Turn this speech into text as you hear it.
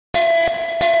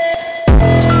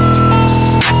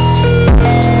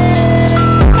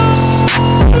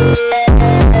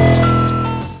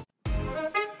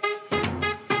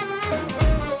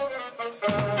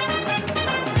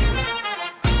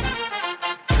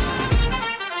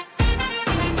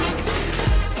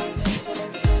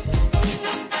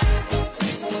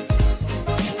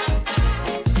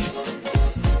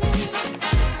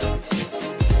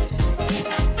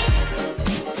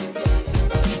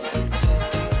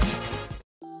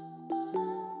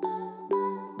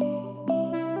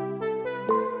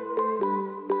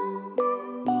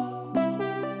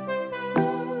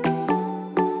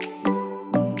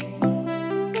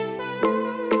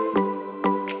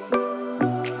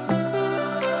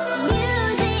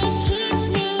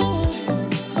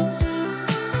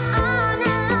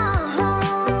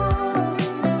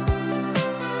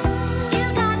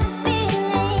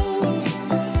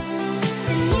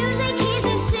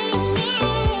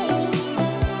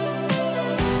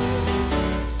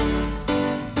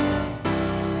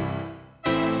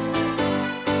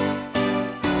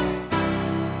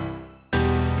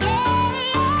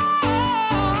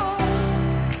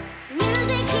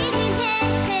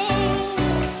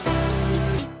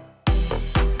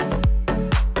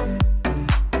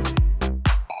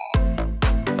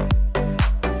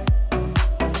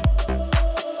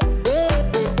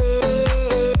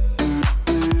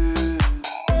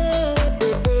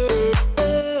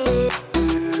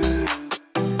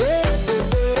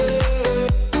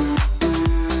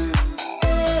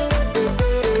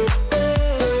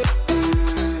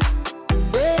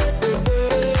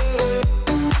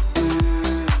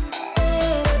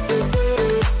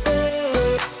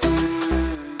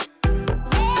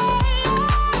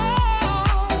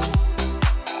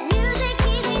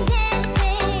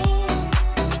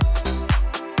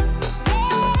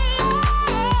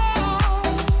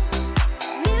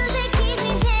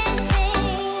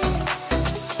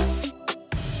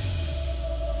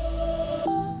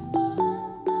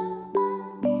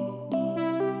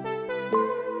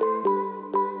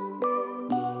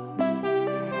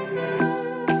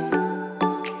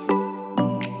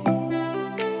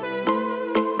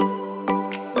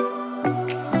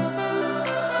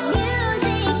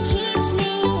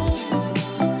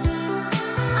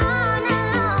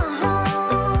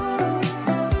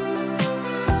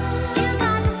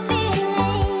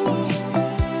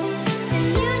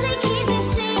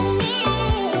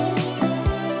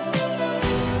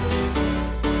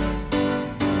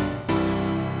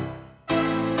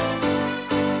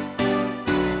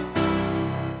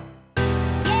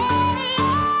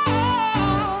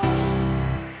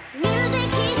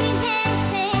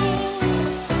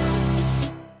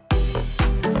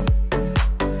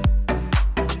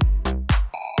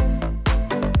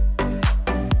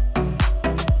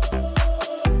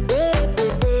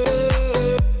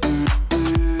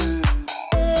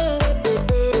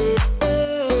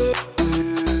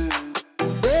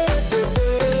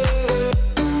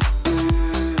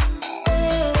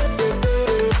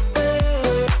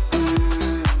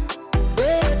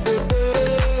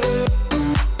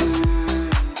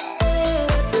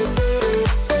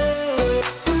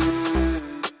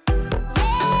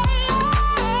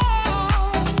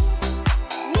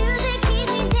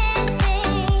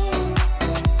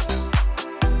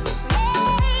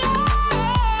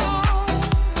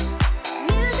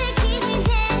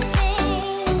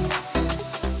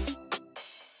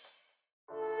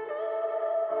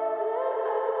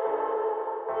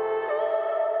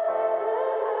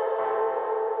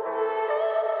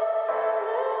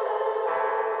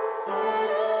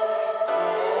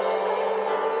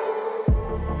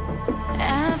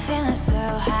feeling so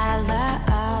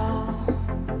hollow.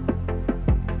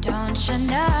 Don't you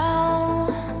know?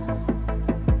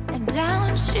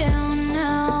 Don't you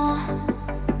know?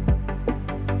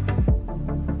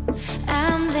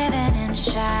 I'm living in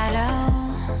shadow.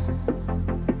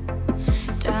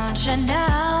 Don't you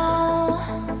know?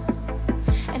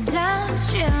 Don't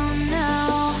you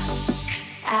know?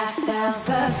 I fell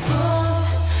for fool's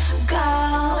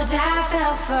gold. I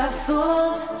fell for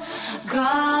fool's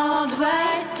gold.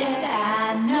 What did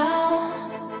I know?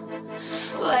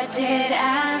 What did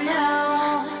I know?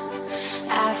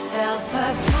 I fell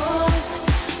for fool's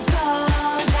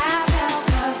gold. I fell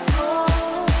for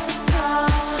fool's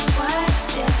gold. What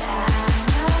did I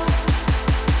know?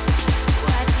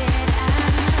 What did I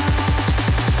know?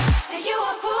 You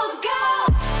were fool's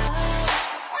gold.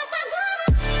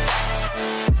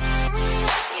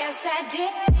 Yes, I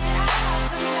did.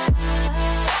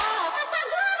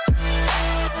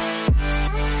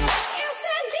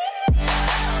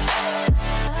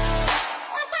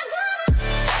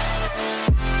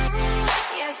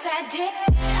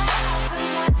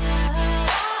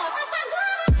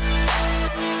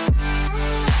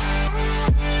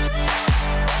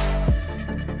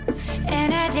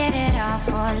 And I did it all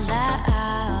for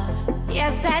love.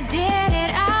 Yes, I did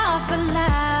it all for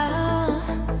love.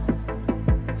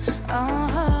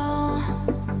 Oh,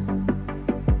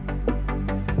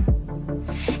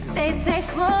 they say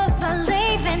fools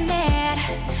believe in it,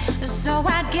 so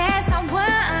I guess I'm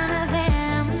one of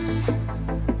them.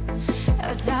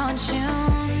 Oh, don't you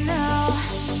know?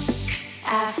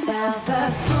 I fell for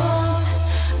fool's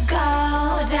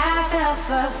gold. I fell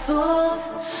for fool's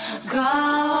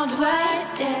gold.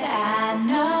 What did I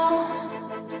know?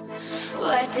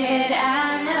 What did I